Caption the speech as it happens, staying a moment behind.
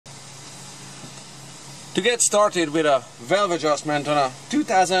To get started with a valve adjustment on a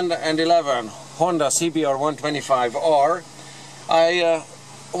 2011 Honda CBR125r, I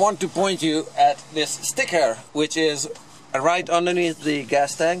want to point you at this sticker, which is right underneath the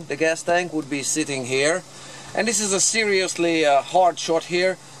gas tank. The gas tank would be sitting here, and this is a seriously hard shot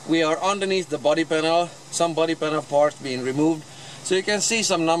here. We are underneath the body panel, some body panel parts being removed, so you can see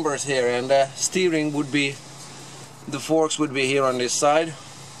some numbers here, and steering would be, the forks would be here on this side.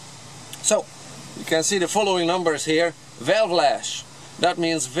 So you can see the following numbers here. Valve lash, that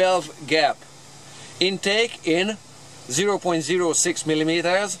means valve gap. Intake in 0.06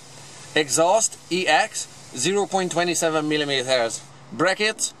 millimeters. Exhaust EX 0.27 millimeters.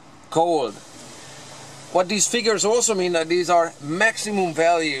 Brackets cold. What these figures also mean that these are maximum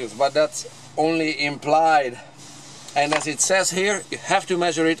values, but that's only implied. And as it says here, you have to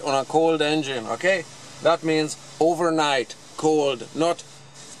measure it on a cold engine, okay? That means overnight cold, not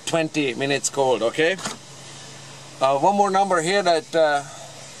 20 minutes cold, okay? One more number here that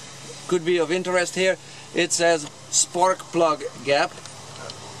could be of interest here. It says spark plug gap.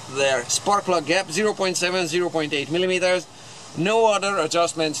 There, spark plug gap 0.7, 0.8 millimeters. No other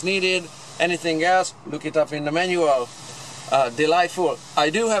adjustments needed. Anything else, look it up in the manual. Delightful. I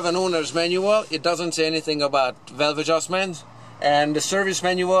do have an owner's manual. It doesn't say anything about valve adjustments, and the service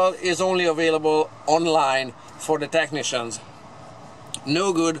manual is only available online for the technicians.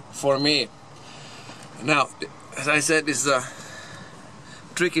 No good for me. Now, as I said, this is a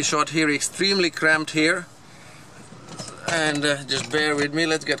tricky shot here, extremely cramped here, and just bear with me.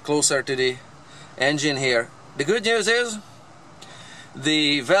 Let's get closer to the engine here. The good news is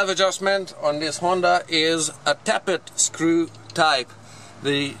the valve adjustment on this Honda is a tappet screw type.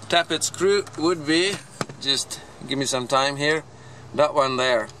 The tappet screw would be, just give me some time here, that one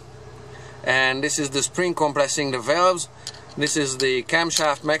there, and this is the spring compressing the valves. This is the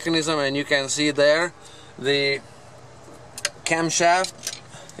camshaft mechanism, and you can see there the camshaft.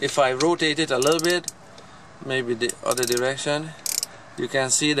 If I rotate it a little bit, maybe the other direction, you can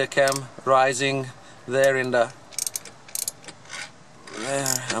see the cam rising there in the, there.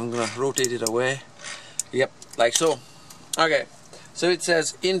 I'm gonna rotate it away. Yep, like so. Okay, so it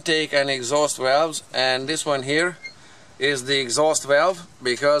says intake and exhaust valves, and this one here is the exhaust valve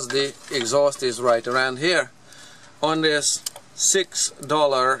because the exhaust is right around here. On this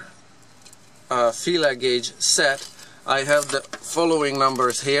 $6 feeler gauge set, I have the following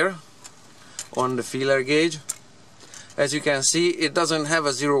numbers here on the feeler gauge. As you can see, it doesn't have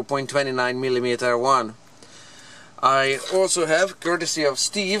a 0.29 millimeter one. I also have, courtesy of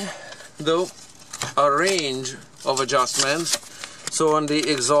Steve, though, a range of adjustments. So on the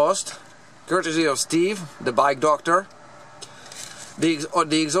exhaust, courtesy of Steve, the bike doctor, the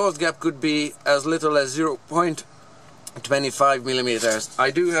exhaust gap could be as little as 0.25 millimeters.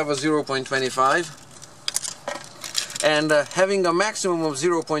 I do have a 0.25, and having a maximum of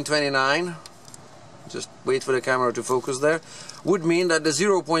 0.29, just wait for the camera to focus there, would mean that the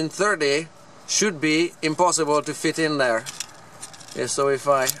 0.30 should be impossible to fit in there. Yeah, so if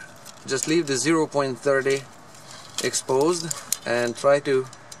I just leave the 0.30 exposed and try to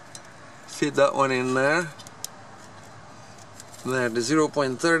fit that one in there, the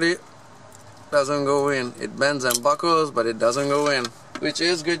 0.30 doesn't go in. It bends and buckles, but it doesn't go in, which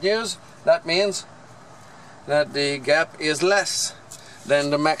is good news. That means that the gap is less than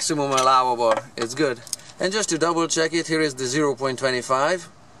the maximum allowable. It's good. And just to double check it, here is the 0.25.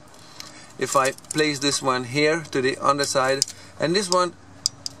 If I place this one here to the underside, and this one,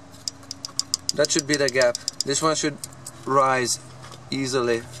 that should be the gap. This one should rise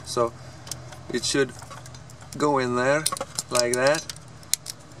easily, so it should go in there like that.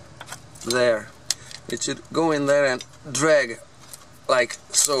 There, it should go in there and drag like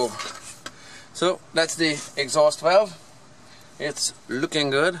so. So that's the exhaust valve. It's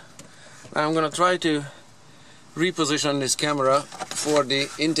looking good. Now I'm gonna try to reposition this camera for the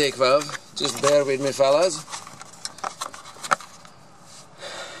intake valve. Just bear with me, fellas.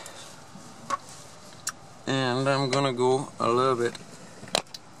 And I'm gonna go a little bit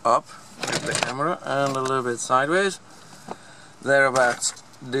up with the camera and a little bit sideways, thereabouts.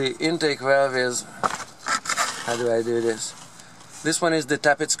 The intake valve is, how do I do this? This one is the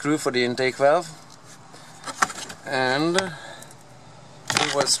tappet screw for the intake valve, and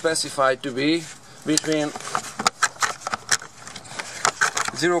it was specified to be between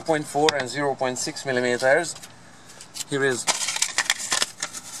 0.4 and 0.6 millimeters. Here is,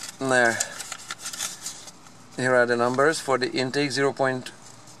 there. Here are the numbers for the intake: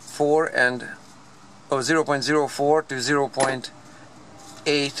 0.4 and 0.04 to 0.8.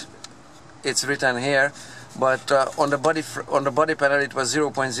 It's written here, but on the body panel it was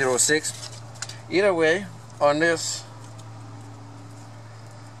 0.06. Either way, on this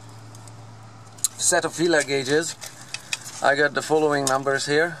set of feeler gauges, I got the following numbers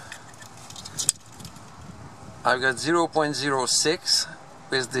here. I've got 0.06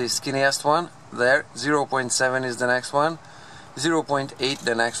 is the skinniest one there, 0.7 is the next one, 0.8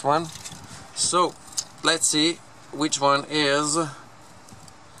 the next one. So let's see which one is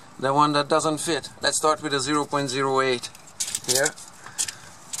the one that doesn't fit. Let's start with the 0.08 here.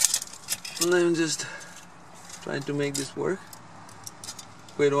 I'm just trying to make this work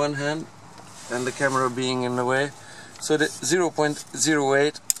with one hand and the camera being in the way. So the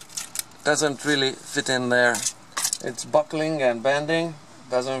 0.08 doesn't really fit in there. It's buckling and bending,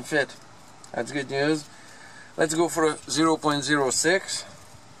 doesn't fit. That's good news. Let's go for a 0.06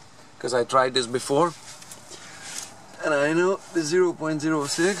 because I tried this before and I know the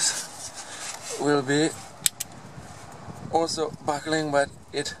 0.06 will be also buckling, but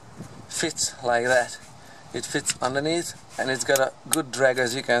it fits like that. It fits underneath and it's got a good drag,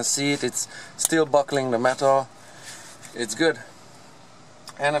 as you can see it. It's still buckling the metal. It's good.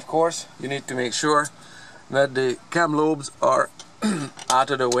 And of course you need to make sure that the cam lobes are out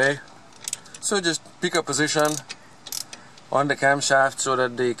of the way. So just pick a position on the camshaft so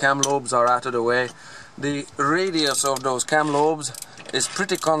that the cam lobes are out of the way. The radius of those cam lobes is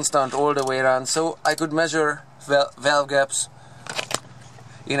pretty constant all the way around, so I could measure valve gaps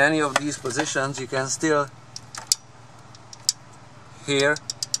in any of these positions. You can still hear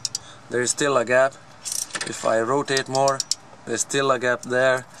there is still a gap. If I rotate more, there's still a gap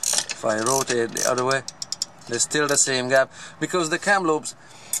there. If I rotate the other way, there's still the same gap, because the cam lobes,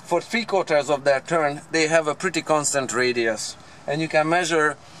 for 3/4 of their turn, they have a pretty constant radius, and you can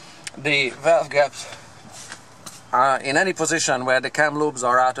measure the valve gaps in any position where the cam lobes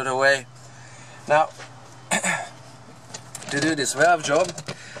are out of the way. Now, to do this valve job,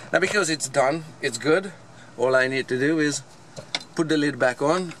 now because it's done, it's good, all I need to do is put the lid back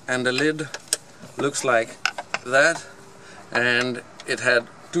on, and the lid looks like that, and it had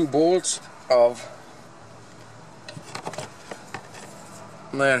 2 bolts of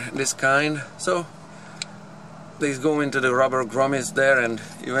this kind, so these go into the rubber grommets there and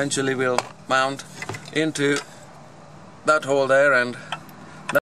eventually will mount into that hole there, and